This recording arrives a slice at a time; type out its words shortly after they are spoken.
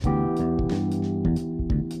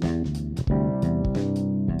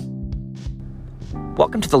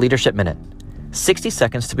Welcome to the Leadership Minute, 60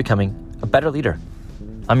 seconds to becoming a better leader.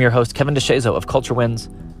 I'm your host, Kevin DeShazo of Culture Wins,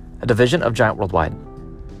 a division of Giant Worldwide.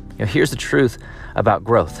 Here's the truth about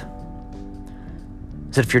growth.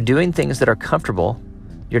 Is that if you're doing things that are comfortable,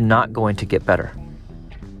 you're not going to get better.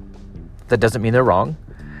 That doesn't mean they're wrong.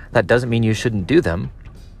 That doesn't mean you shouldn't do them.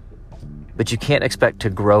 But you can't expect to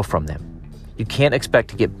grow from them. You can't expect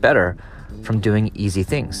to get better from doing easy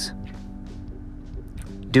things.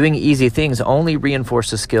 Doing easy things only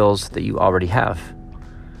reinforce the skills that you already have.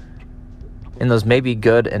 And those may be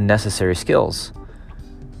good and necessary skills.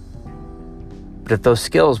 But if those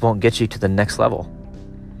skills won't get you to the next level,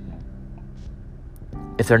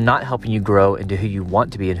 if they're not helping you grow into who you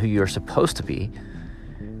want to be and who you're supposed to be,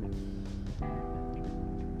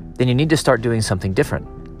 then you need to start doing something different.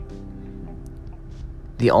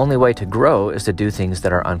 The only way to grow is to do things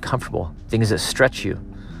that are uncomfortable, things that stretch you,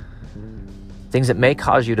 things that may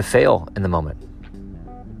cause you to fail in the moment.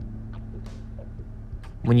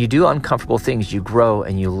 When you do uncomfortable things, you grow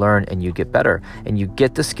and you learn and you get better and you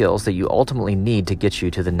get the skills that you ultimately need to get you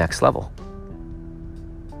to the next level.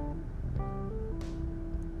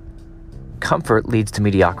 Comfort leads to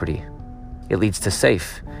mediocrity. It leads to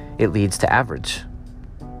safe. It leads to average.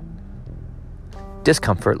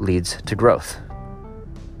 Discomfort leads to growth.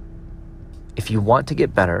 If you want to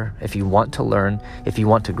get better, if you want to learn, if you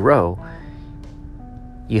want to grow,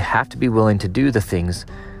 you have to be willing to do the things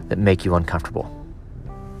that make you uncomfortable.